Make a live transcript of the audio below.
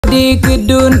di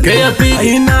kudun Kepi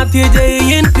Aina tije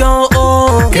yin pyo o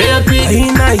Kepi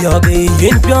Aina yogi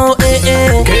yin pyo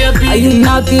Kepi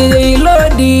ayuna kiri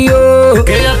lodi yo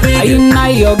Kepi ayuna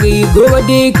yogi go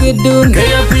di kudun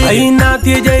Kepi Aina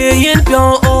tije yin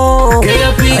pyo o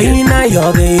Kepi Aina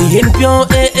yogi yin pyo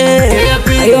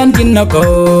Kepi ayan tinako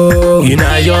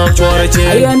Ina yok chwarache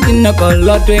ayan tinako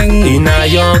lotwing Ina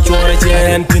yok chwarache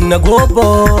En tinna go bo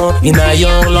Ina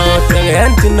yok loteng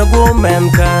En tinna go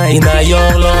memka Ina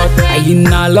yok loteng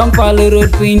ayuna long palurut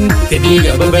pin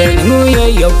Kediga bebeng nguya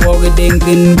yo pog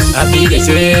dengkin Abiga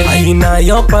chwe Aina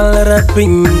yok palarat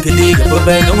ping Kediga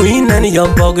babeng Winan yok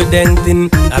bog dengtin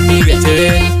Abiga chwe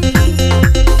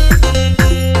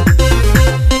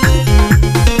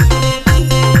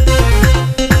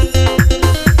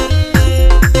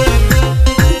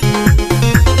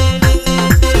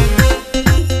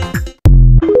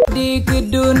di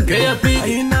kudun Kepi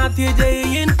Aina tije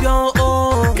yin pyo o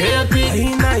Kepi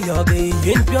Aina yogi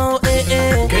yin pyo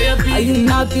Kepi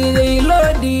ayuna kiri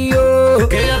lodi yo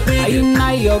Kepi ayuna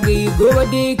yogi go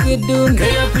di kudun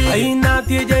Kepi Aina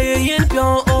tije yin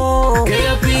pyo o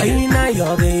Kepi Aina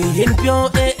yogi yin pyo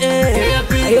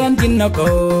Kepi ayan tinako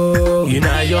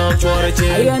Ina yok chwarache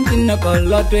ayan tinako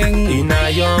lotwing Ina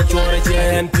yok chwarache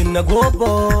En tinna go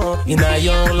bo Ina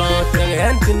yok loteng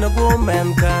En tinna go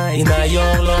memka Ina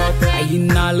yok loteng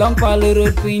ayuna long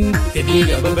palurut pin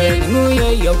Kediga bebeng nguya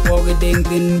yo pog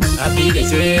dengkin Abiga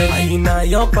chwe Aina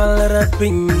yok palarat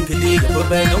ping Kediga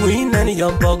babeng Winan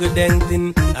yok bog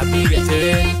dengtin Abiga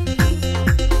chwe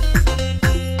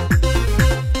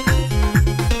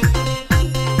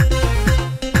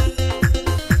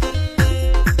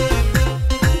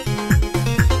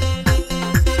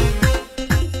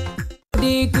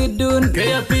di kudun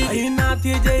Kepi Aina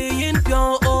tije yin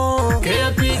pyo o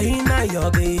Kepi Aina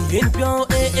yogi yin pyo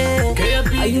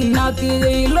Kepi ayuna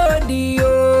kiri lodi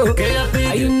yo Kepi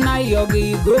ayuna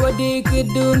yogi go di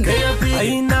kudun Kepi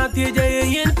Aina tije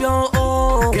yin pyo o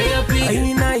Kepi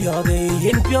Aina yogi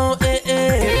yin pyo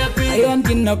Kepi ayan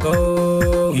tinako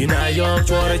Ina yok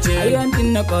chwarache ayan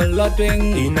tinako lotwing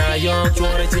Ina yok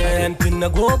chwarache En tinna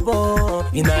go bo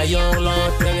Ina yok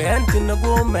loteng En tinna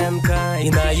go memka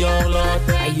Ina yok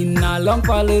loteng ayuna long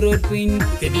palurut pin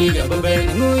Kediga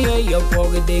bebeng nguya yo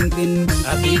pog dengkin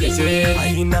Abiga chwe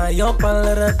Aina yok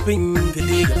palarat ping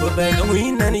Kediga babeng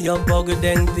Winan yok bog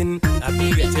dengtin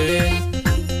Abiga chwe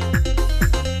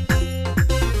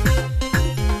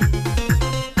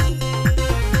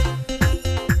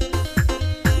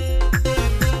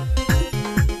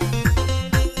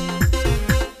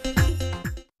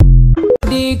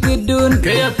di kudun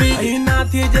Kepi Aina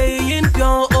tije yin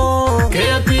pyo o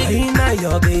Kepi Aina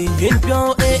yogi yin pyo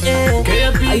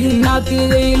Kepi ayuna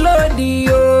kiri lodi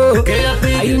yo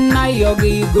Kepi ayuna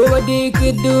yogi go di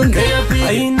kudun Kepi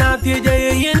Aina tije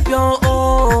yin pyo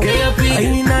o Kepi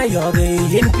Aina yogi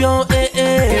yin pyo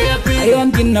Kepi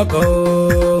ayan tinako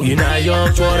Ina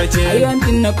yok chwarache ayan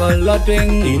tinako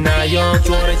lotwing Ina yok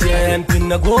chwarache En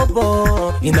tinna go bo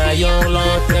Ina yok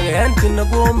loteng En tinna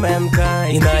go memka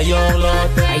Ina yok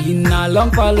loteng ayuna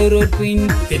long palurut pin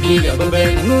Kediga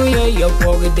bebeng nguya yo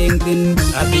pog dengkin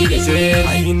Abiga chwe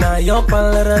Aina yok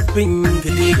palarat ping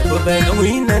Kediga babeng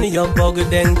Winan yok bog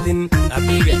dengtin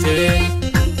Abiga chwe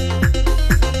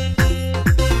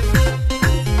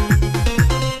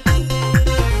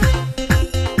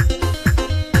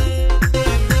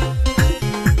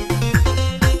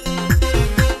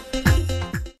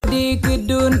di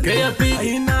kudun Kepi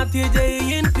Aina tije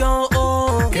yin pyo o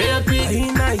Kepi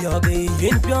Aina yogi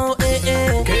yin pyo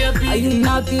Kepi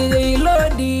ayuna kiri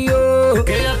lodi yo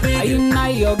Kepi ayuna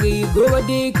yogi go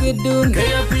di kudun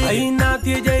Kepi Aina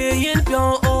tije yin pyo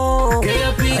o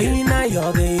Kepi Aina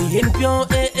yogi yin pyo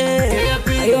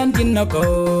Kepi ayan tinako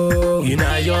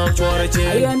Ina yok chwarache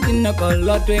ayan tinako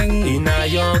lotwing Ina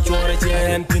yok chwarache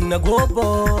En tinna go bo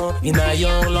Ina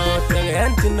yok loteng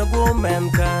En tinna go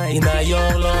memka Ina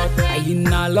yok loteng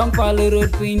ayuna long palurut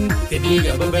pin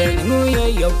Kediga bebeng nguya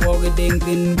yo pog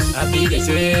dengkin Abiga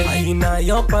chwe Aina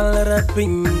yok palarat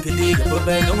ping Kediga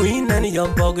babeng Winan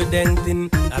yok bog dengtin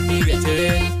Abiga chwe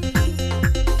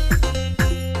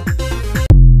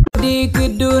di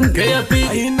kudun Kepi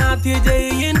Aina tije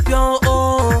yin pyo o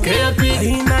Kepi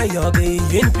Aina yogi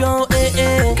yin pyo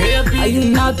Kepi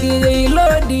ayuna kiri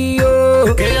lodi yo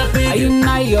Kepi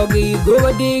ayuna yogi go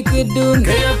di kudun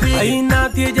Kepi Aina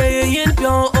tije yin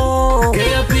pyo o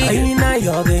Kepi Aina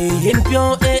yogi yin pyo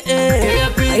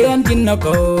Kepi ayan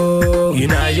tinako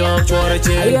ina yo chore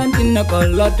che ayan tinako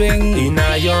lotwing ina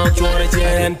yo chore che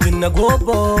en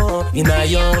tinagobo ina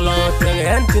yo lot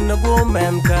en tinago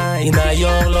memka ina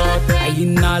yo lot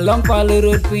ayina long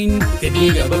palurut pin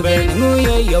Kediga babeng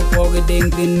nguye yo pogedeng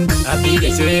tin abiga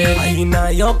che ina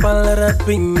yo palra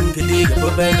pin kediga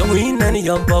babeng wina ni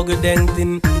yo bogdeng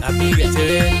tin abiga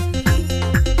che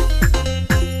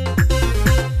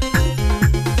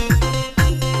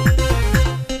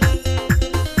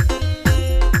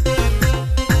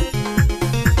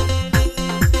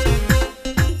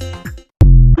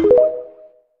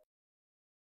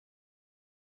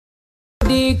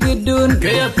dikidun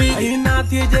KP ina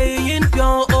tije yin pyo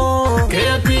o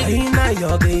KP ina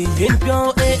yo ge yin pyo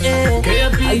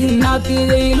KP ayina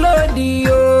tire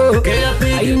lodio KP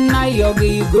ayina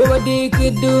yogi go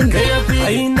dikidun KP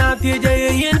ina tije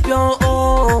yin pyo o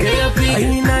KP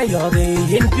ina yo ge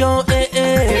yin pyo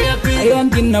KP ayan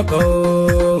tinako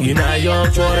ina yo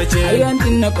chore che ayan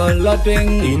tinako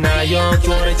lotwing ina yo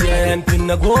chore che en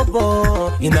tinagobo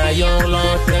ina yo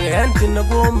lot en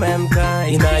tinago memka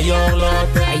ina yo lot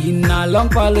ayina long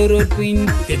palurut pin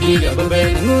Kediga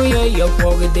babeng nguye yo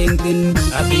pogedeng tin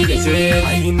abiga che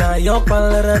ina yo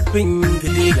palra pin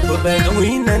kediga babeng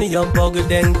wina ni yo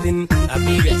bogdeng tin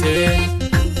abiga che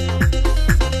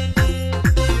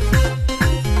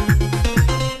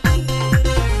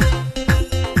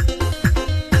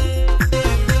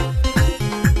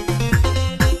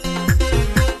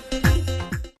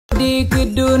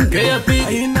dikidun KP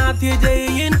ina tije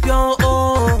yin pyo o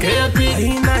KP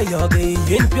ina yo ge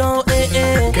yin pyo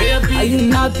KP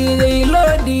ayina tire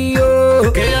lodio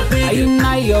KP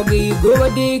ayina yogi go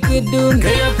dikidun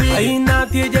KP ina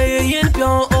tije yin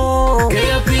pyo o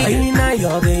KP ina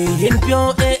yo ge yin pyo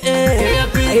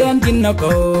KP ayan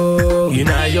tinako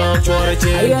ina yo chore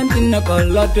che ayan tinako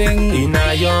lotwing ina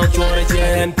yo chore che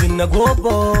en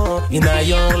tinagobo ina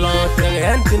yo lot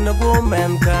en tinago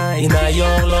memka ina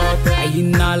yo lot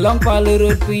ayina long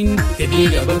palurut pin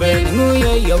Kediga babeng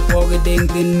nguye yo pogedeng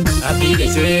tin abiga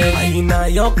che ina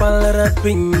yo palra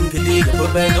pin kediga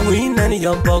babeng wina ni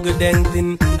yo bogdeng tin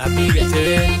abiga che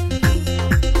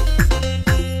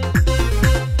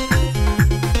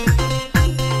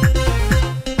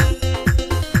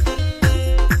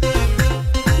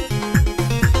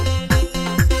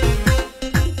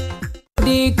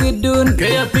dikidun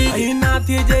KP ina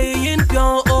tije yin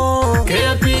pyo o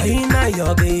KP ina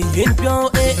yo ge yin pyo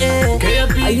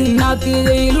KP ayina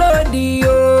tire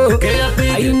lodio KP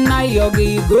ayina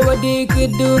yogi go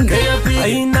dikidun KP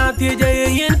ina tije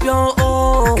yin pyo o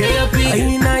KP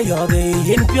ina yo ge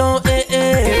yin pyo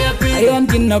KP ayan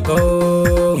tinako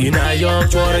ina yo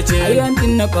chore che ayan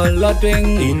tinako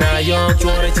lotwing ina yo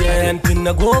chore che en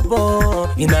tinagobo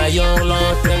ina yo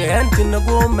lot en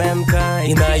tinago memka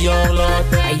ina yo lot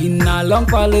ayina long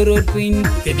palurut pin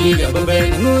Kediga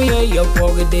babeng nguye yo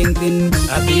pogedeng tin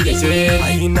abiga che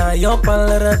ina yo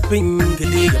palra pin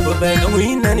kediga babeng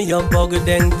wina ni yo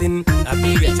bogdeng tin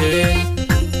abiga che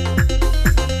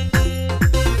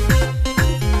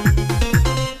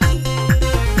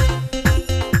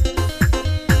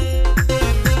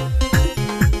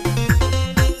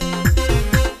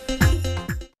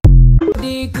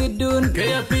dikidun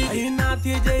KP ina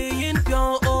tije yin pyo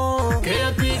o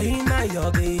KP ina yo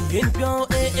ge yin pyo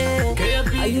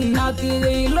KP ayina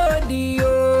tire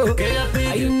lodio KP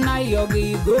ayina yogi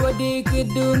go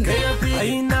dikidun KP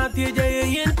ina tije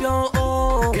yin pyo o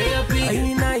KP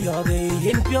ina yo ge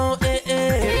yin pyo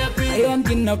KP ayan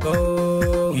tinako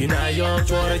ina yo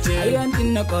chore che ayan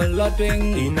tinako lotwing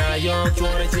ina yo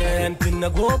chore che en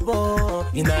tinagobo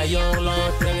ina yo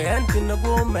lot en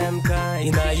tinago memka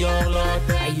ina yo lot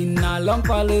ayina long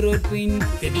palurut pin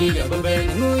Kediga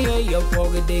babeng nguye yo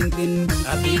pogedeng tin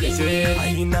abiga che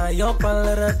ina yo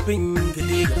palra pin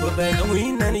kediga babeng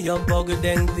wina ni yo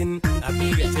bogdeng tin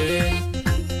abiga che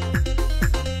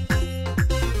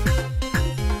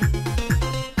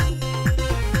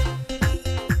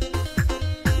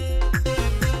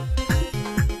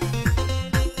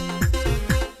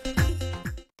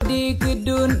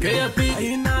dikidun KP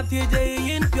ina tije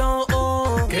yin pyo o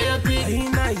KP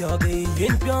ina yo ge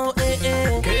yin pyo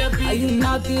KP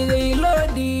ayina tire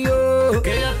lodio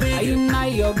KP ayina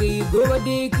yogi go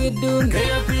dikidun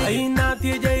KP ina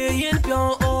tije yin pyo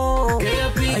o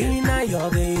KP ina yo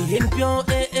ge yin pyo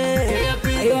KP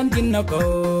ayan tinako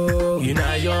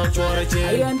ina yo chora chen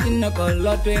ayan tinna ko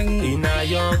lotwing ina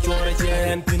yo chora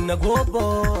chen tinna go bo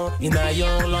ina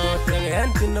yo lo ten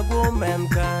tinna go men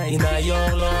ka ina yo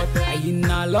lo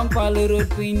ayina long palurut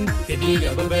pin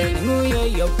Kediga babe nguye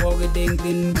yo poge ding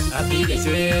tin Abiga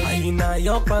chwe ina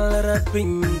yo palarat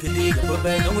ping kediga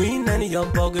babe ngwina ni yo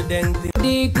bog deng tin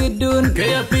di kidun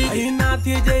Kayapi ina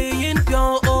ti je yin pyo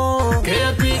o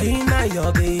Kayapi ina yo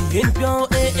de yin pyo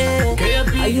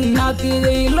Kayapi ayina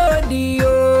kide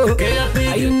lodio Kayapi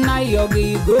ayina yogi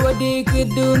go di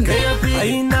kidun Kayapi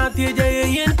ina ti je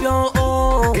yin pyo o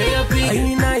Kayapi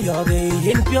ina yo de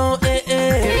yin pyo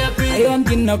Kayapi ayan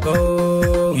tinna ko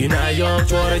ina yo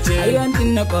chora chen ayan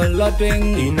tinna ko lotwing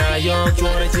ina yo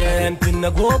chora chen tinna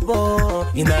go bo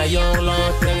ina yo lo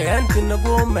ten tinna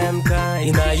go men ka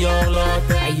ina yo lo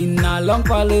ayina long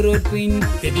palurut pin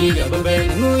Kediga babe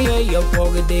nguye yo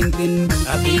poge ding tin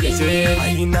Abiga chwe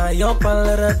ina yo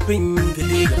palarat ping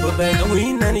kediga babe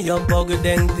ngwina ni yo bog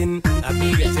deng tin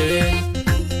Abiga chwe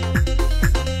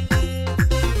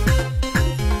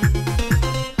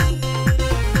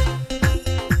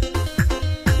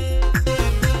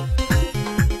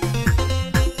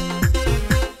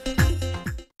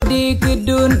di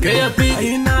kidun Kayapi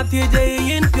ina ti je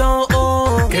yin pyo o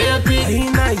Kayapi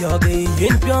ina yo de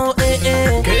yin pyo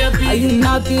Kayapi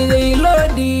ayina kide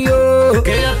lodio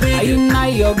Kayapi ayina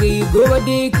yogi go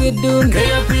di kidun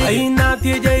Kayapi ina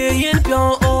ti je yin pyo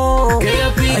o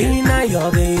Kayapi ina yo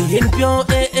de yin pyo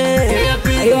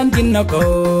Kayapi ayan tinna ko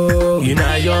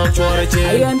ina yo chora chen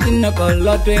ayan tinna ko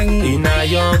lotwing ina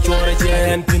yo chora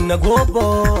chen tinna go bo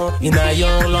ina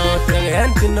yo lo ten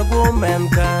tinna go men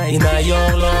ka ina yo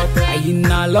lo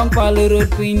ayina long palurut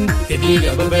pin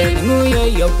Kediga babe nguye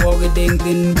yo poge ding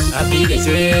tin Abiga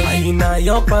chwe ina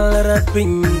yo palarat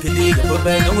ping kediga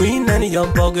babe ngwina ni yo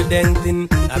bog deng tin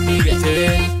Abiga chwe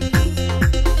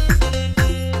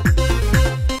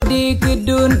di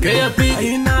kidun Kayapi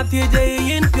ina ti je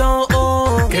yin pyo o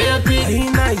Kayapi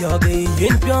ina yo de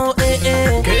yin pyo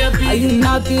Kayapi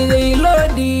ayina kide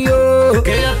lodio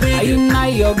Kayapi ayina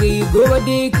yogi go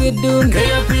di kidun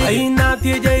Kayapi ina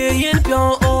ti je yin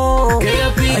pyo o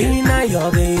Kayapi ina yo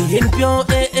de yin pyo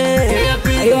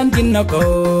Kayapi ayan tinna ko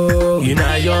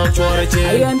ina yo chora chen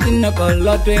ayan tinna ko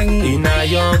lotwing ina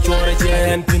yo chora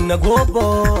chen tinna go bo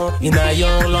ina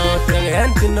yo lo ten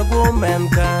tinna go men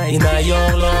ka ina yo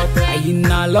lo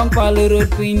ayina long palurut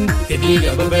pin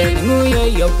Kediga babe nguye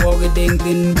yo poge ding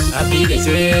tin Abiga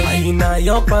chwe ina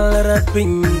yo palarat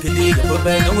ping kediga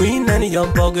babe ngwina ni yo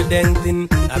bog deng tin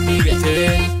Abiga chwe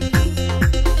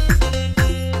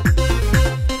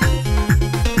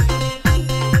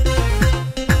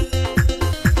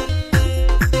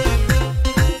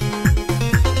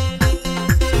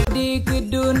di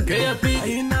kidun Kayapi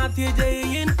ina ti je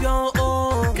yin pyo o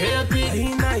Kayapi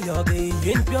ina yo de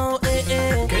yin pyo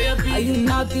Kayapi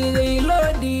ayina kide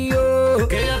lodio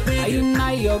Kayapi ayina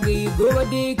yogi go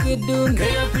di kidun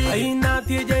Kayapi ina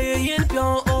ti je yin pyo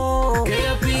o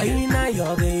Kayapi ina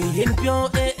yo de yin pyo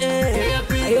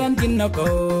Kayapi ayan tinna ko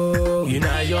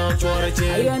ina yo chora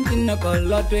chen ayan tinna ko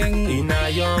lotwing ina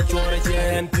yo chora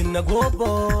chen tinna go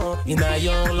bo ina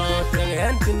yo lo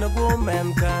ten tinna go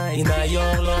men ka ina yo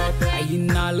lo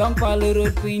ayina long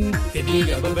palurut pin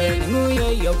Kediga babe nguye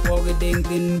yo poge ding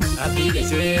tin Abiga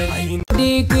chwe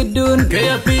di kidun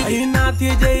Kayapi ina ti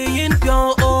je yin pyo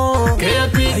o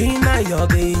Kayapi ina yo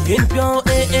de yin pyo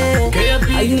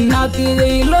Kayapi ayina kide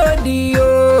lodio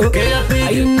Kayapi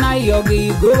ayina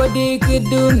yogi go di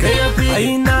kidun Kayapi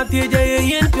ina ti je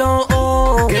yin pyo o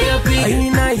Kayapi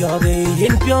ina yo de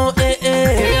yin pyo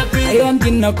Kayapi ayan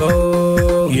tinna ko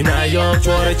ina yo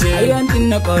chora chen ayan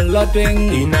tinna ko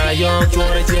lotwing ina yo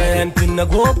chora chen tinna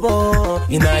go bo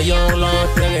ina yo lo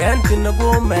ten tinna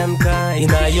go men ka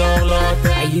ina yo lo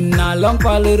ayina long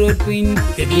palurut pin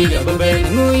Kediga babe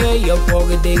nguye yo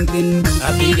poge ding tin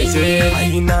Abiga chwe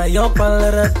ina yo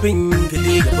palarat ping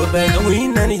kediga babe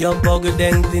ngwina ni yo bog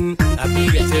deng tin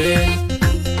Abiga chwe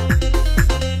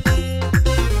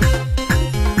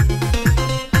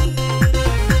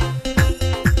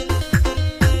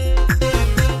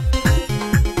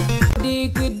di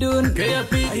kidun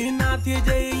Kayapi ina ti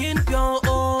je yin pyo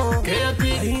o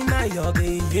Kayapi ina yo de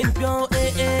yin pyo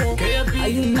Kayapi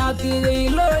ayina kide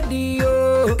lodio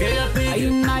Kayapi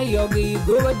ayina yogi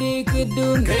go di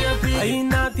kidun Kayapi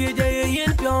ina ti je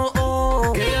yin pyo o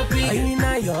Kayapi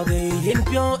ina yo de yin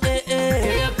pyo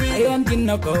Kayapi ayan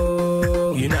kinoko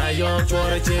ina yo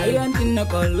chora che ayan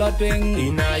kinoko lotwing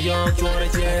ina yo chora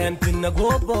che en tin go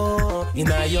bo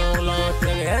ina yo lot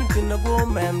en tin go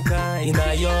mem ka ina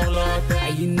yo lot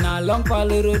ayina long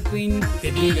palurut pin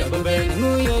Kediga babe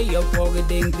nguye yo poge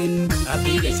dingtin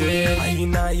Abiga chwe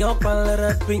ina yo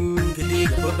palra pin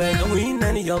kediga babe ngwin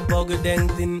en yo bog deng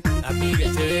tin Abiga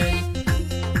chwe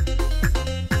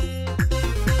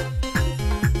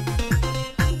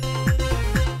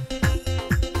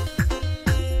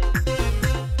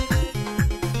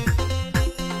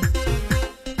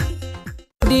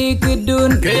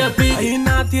dikidun KFP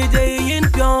ina tie je yin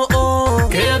pyo o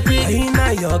KFP ina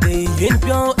yo ge yin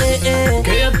pyo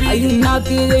KFP ayina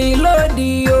tire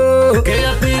lodio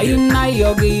KFP ayina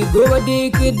yogi go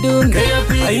dikidun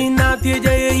KFP ina tie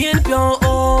je yin pyo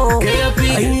o KFP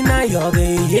ina yo ge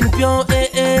yin pyo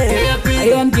KFP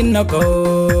ayan kinoko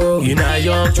ina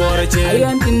yo chora che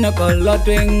ayan kinoko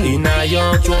lotwing ina yo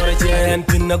chora che en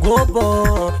tin go bo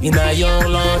ina yo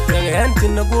lot en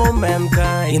tin go mem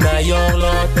ka ina yo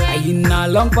lot ayina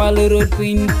long palurut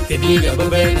pin Kediga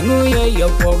babe nguye yo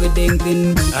poge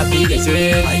dingtin Abiga chwe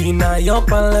ina yo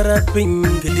palra pin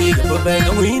kediga babe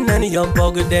ngwin en yo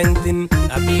bog deng tin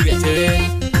Abiga chwe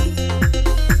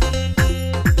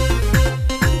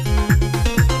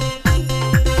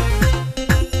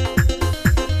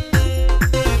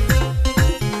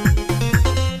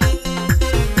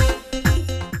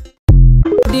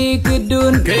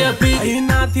dikidun KFP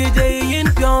ina tie je yin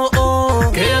pyo o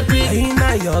KFP ina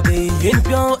yo ge yin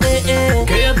pyo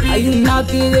KFP ayina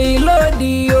tire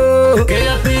lodio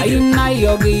KFP ayina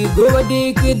yogi go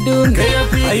dikidun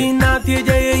KFP ina tie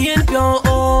je yin pyo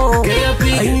o KFP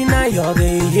ina yo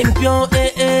ge yin pyo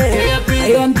KFP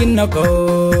ayan kinoko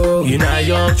ina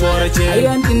yo chora che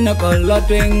ayan kinoko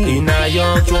lotwing ina yo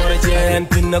chora che en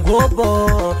tin go bo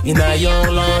ina yo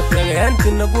lot en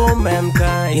tin go mem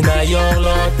ka ina yo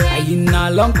lot ayina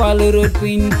long palurut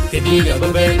pin Kediga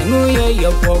babe nguye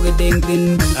yo poge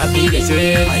dingtin Abiga chwe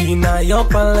ina yo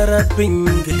palra pin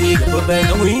kediga babe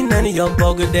ngwin en yo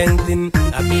bog deng tin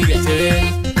Abiga chwe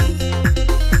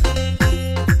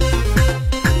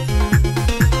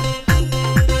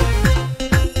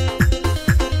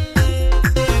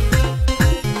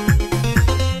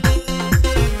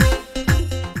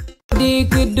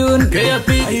dikidun KFP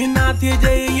ina tie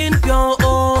je yin pyo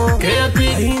o KFP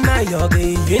ina yo ge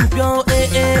yin pyo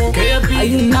KFP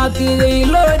ayina tire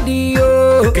lodio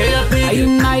KFP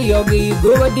ayina yogi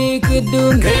go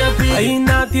dikidun KFP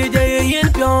ina tie je yin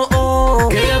pyo o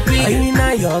KFP ina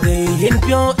yo ge yin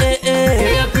pyo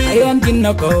KFP ayan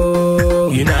kinoko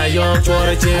ina yo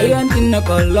chora che ayan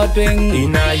kinoko lotwing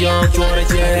ina yo chora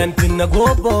che en tin go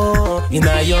bo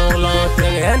ina yo lot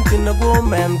en tin go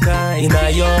mem ka ina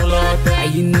yo lot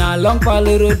ayina long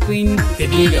palurut pin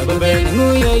Kediga babe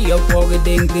nguye yo poge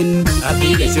dingtin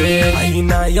Abiga chwe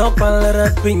ina yo palra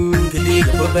pin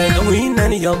kediga babe ngwin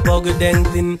en yo bog deng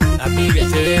tin Abiga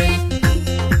chwe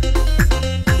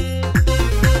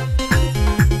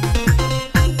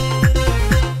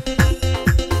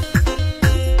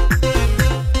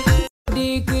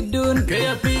dikidun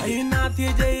KFP ina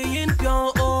tie je yin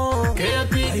pyo o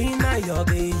KFP ina yo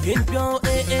ge yin pyo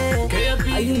KFP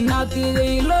ayina tire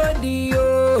lodio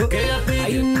KFP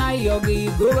ayina yogi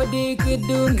go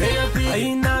dikidun KFP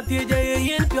ina tie je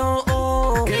yin pyo o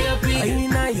KFP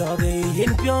ina yo ge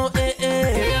yin pyo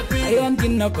KFP ayan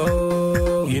kinoko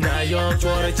ina yo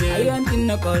chora che ayan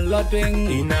kinoko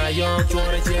lotwing ina yo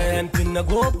chora che en tin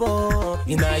go bo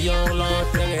ina yo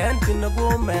lot en tin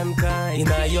go mem ka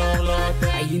ina yo lot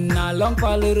ayina long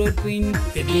palurut pin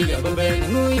Kediga babe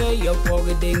nguye yo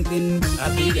poge dingtin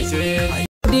Abiga chwe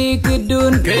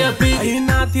dikidun KFP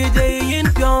ina tie je yin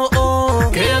pyo o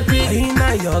KFP ina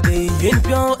yo ge yin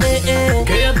pyo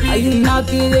KFP ayina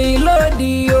tire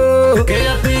lodio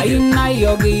KFP ayina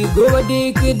yogi go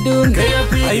dikidun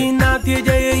KFP ina tie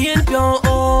je yin pyo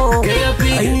o KFP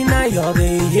ina yo ge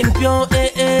yin pyo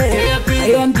KFP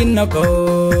ayan kinoko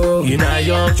ina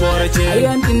yo chora che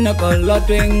ayan kinoko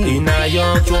lotwing ina yo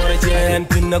chora che en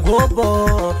tin go bo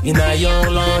ina yo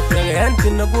lot en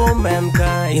tin go mem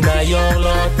ka ina yo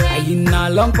lot ayina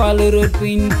long palurut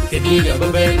pin Kediga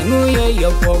babe nguye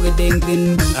yo poge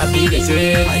dingtin Abiga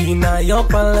chwe ina yo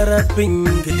palra pin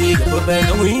kediga babe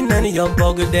ngwin en yo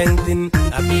bog deng tin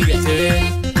Abiga chwe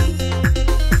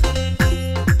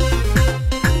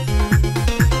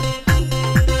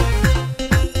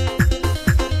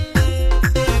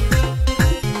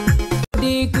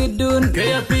dikidun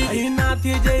KFP ina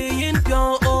tie je yin pyo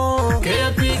o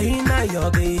KFP ina yo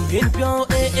ge yin pyo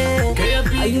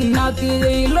KFP ayina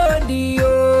tire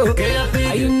lodio KFP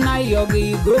ayina yogi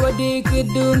go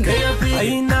dikidun KFP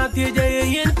ina tie je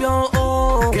yin pyo o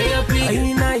KFP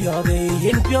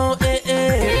pyo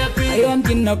Ayan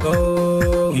tinako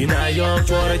ina yo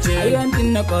chora che Ayan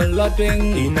tinako lotwing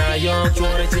ina yo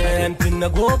chora che en tin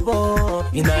go bo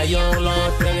ina yo lo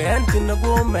en tin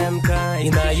go mem ka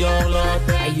ina yo lo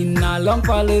Ayina long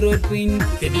palurut pin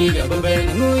Kediga beben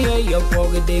Nguya yo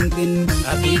poga dengtin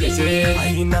Abiga che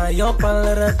ina yo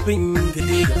palra pin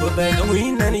kediga beben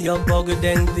wina ni yo bog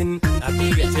deng tin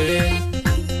Abiga che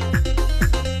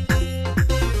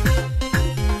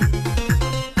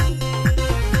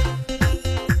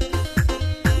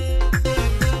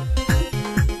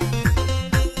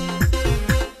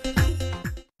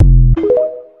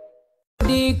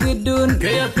Di kudun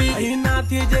KFP ina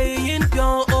ti je yin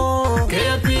pyo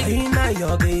KFP ina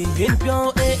yo ge yin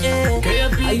pyo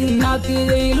KFP Ayina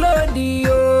tiri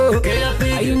lodio KFP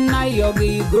Ayina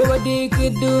yogi goa di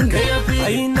kudun KFP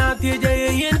ina ti je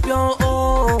yin pyo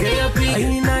KFP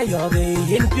ina yo ge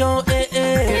yin pyo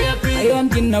KFP Ayan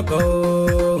tinako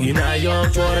ina yo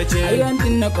chora che Ayan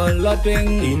tinako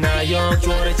lotwing ina yo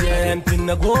chora che en tin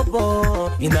go bo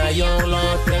ina yo lo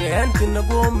en tin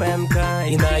go mem ka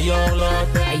ina yo lo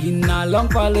Ayina long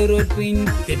palurut pin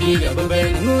Kediga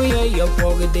beben Nguya yo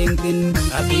poga dengtin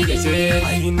Abiga che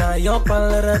ina yo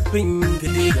palra pin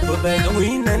kediga beben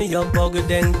wina ni yo bog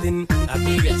deng tin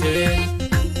Abiga che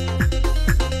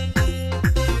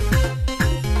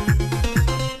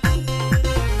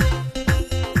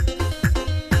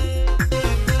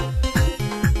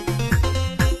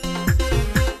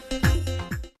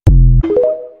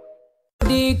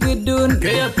Di kudun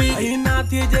KFP ina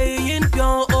ti je yin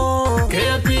pyo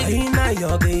KFP ina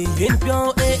yo ge yin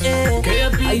pyo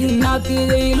KFP Ayina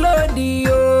tiri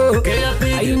lodio KFP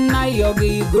Ayina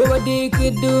yogi goa di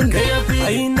kudun KFP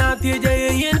ina ti je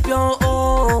yin pyo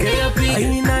KFP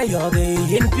ina yo ge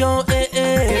yin pyo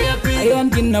KFP Ayan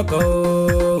tinako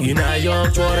ina yo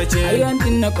chora che Ayan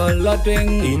tinako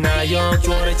lotwing ina yo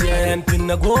chora che en tin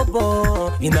go bo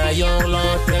ina yo lo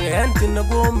en tin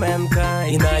go mem ka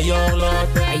ina yo lo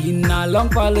Ayina long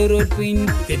palurut pin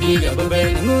Kediga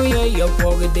beben Nguya yo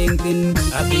poga dengtin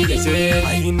Abiga che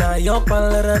ina yo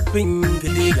palra pin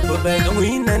kediga beben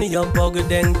wina ni yo bog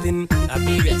deng tin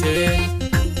Abiga che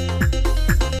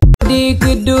Di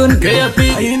kudun KFP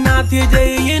ina ti je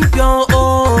yin pyo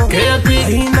KFP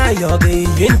ina yo ge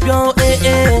yin pyo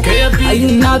KFP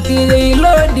Ayina tiri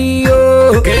lodio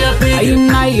KFP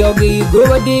Ayina yogi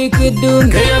goa di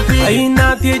kudun KFP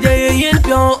ina ti je yin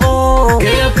pyo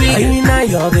KFP ina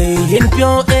yo ge yin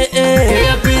pyo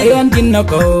KFP Ayan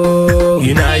tinako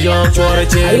ina yo chora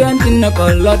che Ayan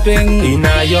tinako lotwing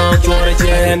ina yo chora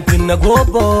che en tin go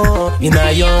bo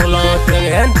ina yo lo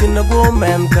en tin go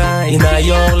mem ka ina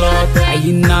yo lo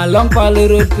Ayina long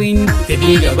palurut pin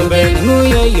Kediga beben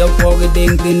Nguya yo poga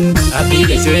dengtin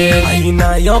Abiga che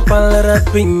ina yo palra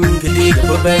pin kediga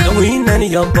beben wina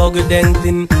ni yo bog deng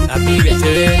tin Abiga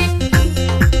che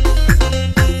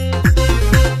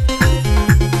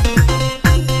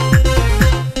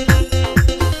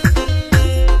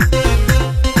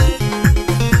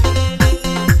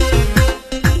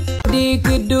Di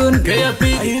kudun KFP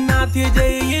ina ti je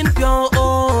yin pyo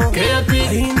KFP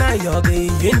ina yo ge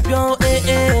yin pyo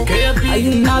KFP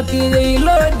Ayina tiri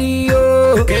lodio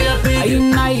KFP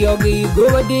Ayina yogi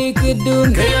goa di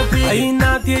kudun KFP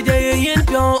ina ti je yin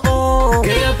pyo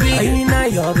KFP ina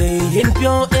yo ge yin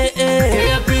pyo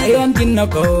KFP Ayan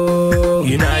tinako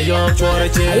ina yo chora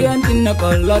che Ayan tinako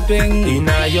lotwing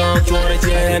ina yo chora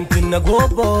che en tin go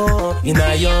bo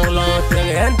ina yo lo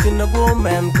en tin go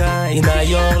mem ka ina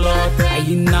yo lo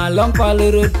Ayina long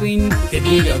palurut pin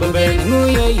Kediga beben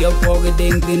Nguya yo poga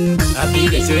dengtin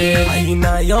Abiga che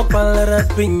ina yo palra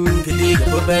pin kediga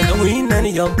beben wina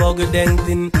ni yo bog deng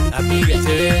tin Abiga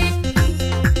che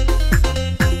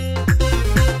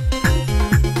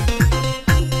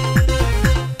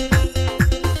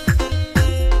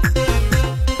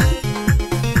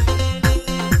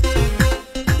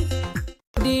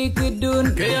Di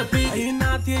kudun KFP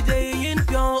ina ti je yin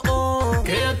pyo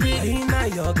KFP ina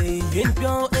yo ge yin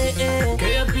pyo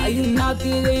KFP Ayina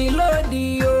tiri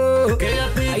lodio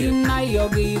KFP Ayina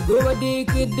yogi goa di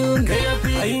kudun KFP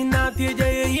ina ti je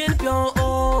yin pyo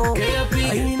KFP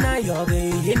ina yo ge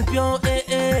yin pyo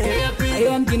KFP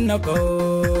Ayan tinako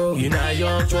ina yo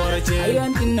chora che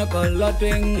Ayan tinako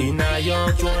lotwing ina yo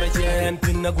chora che en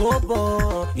tin go bo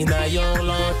ina yo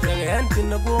lo en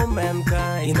tin go mem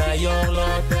ka ina yo lo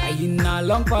Ayina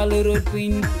long palurut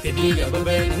pin Kediga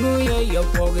beben Nguya yo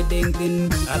poga dengtin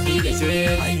Abiga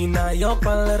che ina yo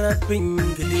palra pin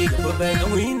kediga beben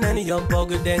wina ni yo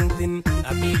bog deng tin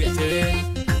Abiga che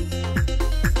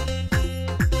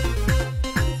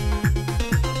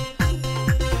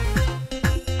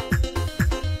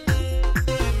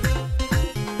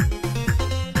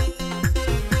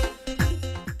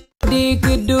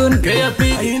kidun KP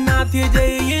Aina tije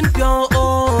yin pyo o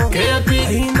KP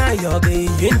Aina yoge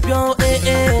yin pyo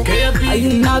KP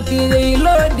Aina tiri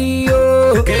lodio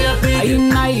KP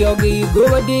Aina yogi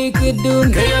godi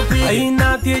kidun KP Aina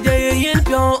tije yin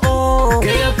pyo o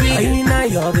KP Aina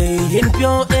yoge yin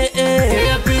pyo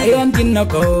KP Ayan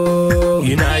kinako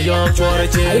Ina yo chore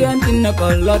che Ayan kinako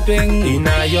lotwing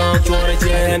Ina yo chore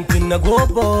che en tinna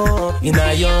gobo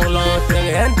Ina yo lot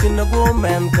en tinna go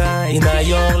memka Ina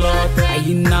yo lot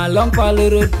Aina long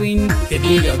palurut pin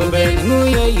Kediga babeng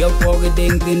Nguya yo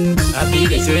pogading tin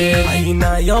Abiga chwe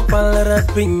Aina yo palarat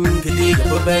ping Kediga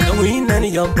babeng Wina ni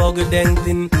yo boga deng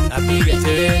tin Abiga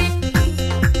chwe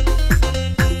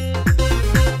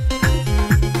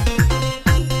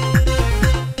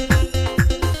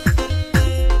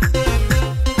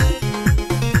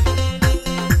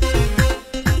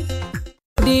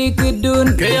Di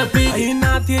kidun KP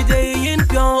Aina tije yin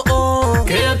pyo o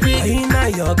KP Aina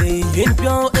yoge yin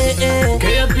pyo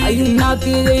KP Aina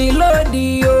tiri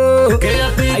lodio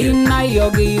KP Aina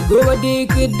yogi godi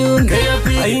kidun KP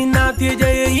Aina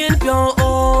tije yin pyo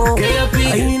o KP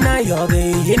Aina yoge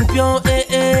yin pyo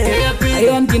KP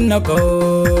Ayan kinako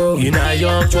Ina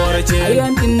yo chore che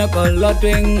Ayan kinako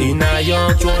lotwing Ina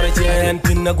yo chore che en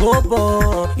tinna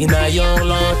gobo Ina yo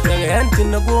lot en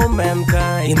tinna go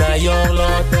memka Ina yo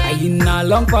lot Aina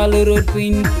long palurut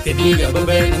pin Kediga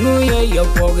babeng Nguya yo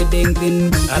pogading tin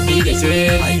Abiga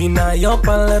chwe Aina yo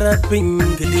palarat ping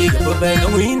Kediga babeng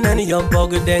Wina ni yo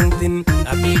boga deng tin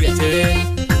Abiga chwe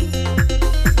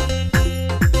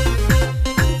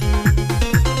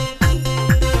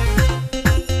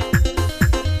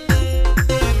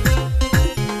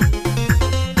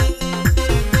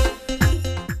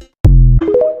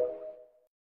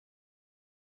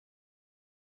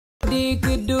Di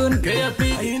kidun KP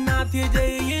Aina tije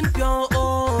yin pyo o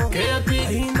KP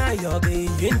Aina yoge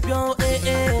yin pyo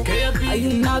KP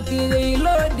Aina tiri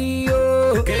lodio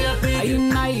KP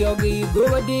Aina yogi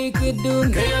godi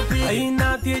kidun KP Aina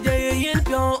tije yin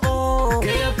pyo o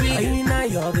KP Aina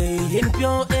yoge yin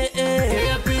pyo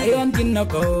KP Ayan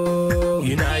kinako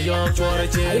Ina yo chore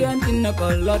che Ayan kinako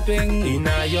lotwing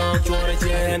Ina yo chore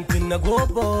che en tinna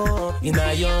gobo Ina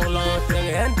yo lot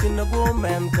en tinna go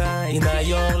memka Ina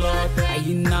yo lot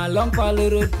Aina long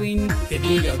palurut pin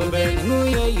Kediga babeng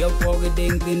Nguya yo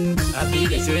pogading tin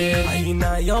Abiga chwe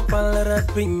Aina yo palarat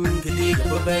ping Kediga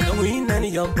babeng Wina ni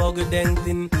yo boga deng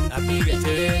tin Abiga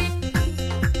chwe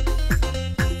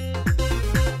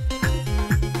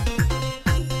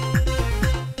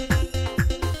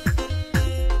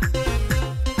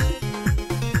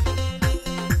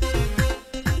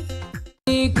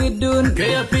Di kidun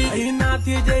KP Aina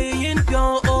tije yin pyo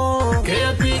o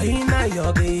KP Aina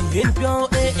yoge yin pyo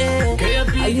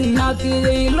KP Aina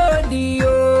tiri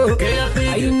lodio KP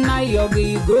Aina yogi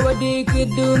godi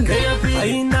kidun KP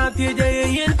Aina tije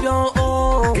yin pyo o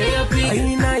KP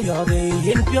Aina yoge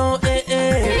yin pyo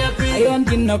KP Ayan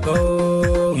kinako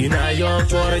Ina yo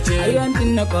chore che Ayan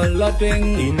kinako lotwing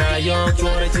Ina yo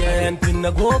chore che en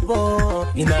tinna gobo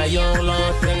Ina yo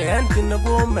lot en tinna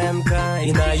go memka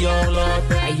Ina yo lot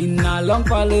Aina long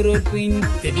palurut pin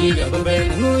Kediga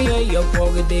babeng Nguya yo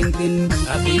pogading tin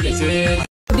Abiga chwe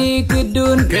Di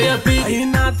kidun KP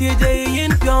Aina tije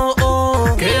yin pyo o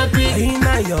KP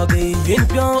Aina yoge yin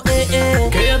pyo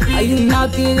KP Aina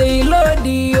tiri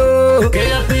lodio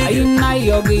KP Aina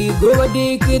yogi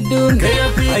godi kidun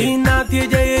KP Aina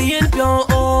tije yin pyo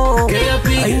o KP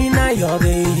Aina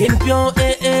yoge yin pyo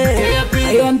KP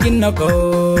Ayan kinako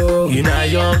Ina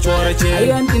yo chore che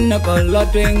Ayan kinako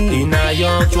lotwing Ina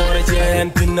yo chore che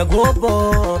en tinna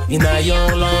gobo Ina yo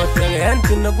lot en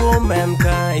tinna go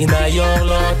memka Ina yo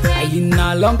lot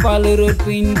Aina long palurut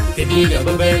pin Kediga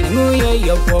babeng Nguya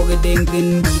yo pogading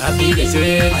tin Abiga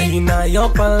chwe Aina yo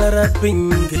palarat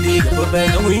ping Kediga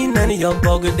babeng Wina ni yo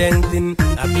boga deng tin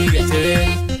Abiga chwe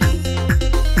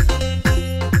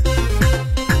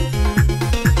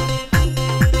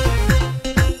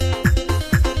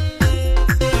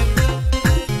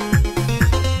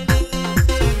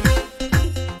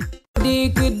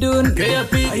Di kidun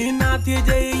KP Aina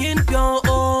tije yin pyo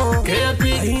o KP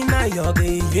Aina yoge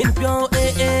yin pyo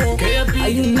KP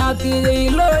Aina tiri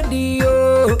lodio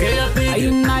KP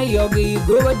Aina yogi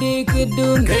godi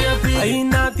kidun KP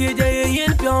Aina tije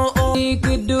yin pyo o Di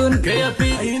kidun KP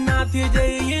Aina tije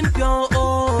yin pyo o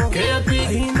KP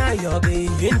Aina yoge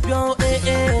yin pyo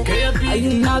KP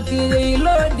Aina tiri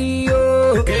lodio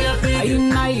KP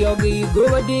Aina yogi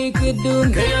godi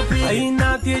kidun KP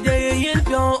Aina tije yin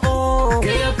pyo o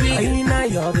KP Aina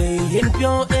yoge yin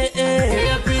pyo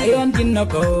KP Ayon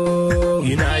tinoko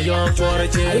ina yo chora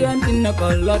che Ayon tinoko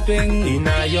lotwing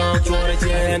ina yo chora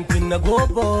che en tin go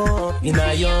bo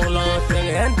ina yo lo teng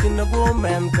en tin go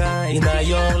men ka ina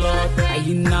yo lo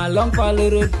Ayina long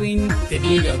palurut pin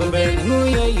diga be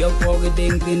Nguyo yo pogo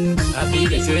dingtin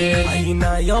abiga che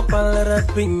ina yo palara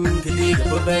pin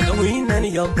diga be ngwin en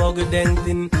yo bog deng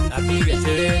tin abiga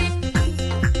che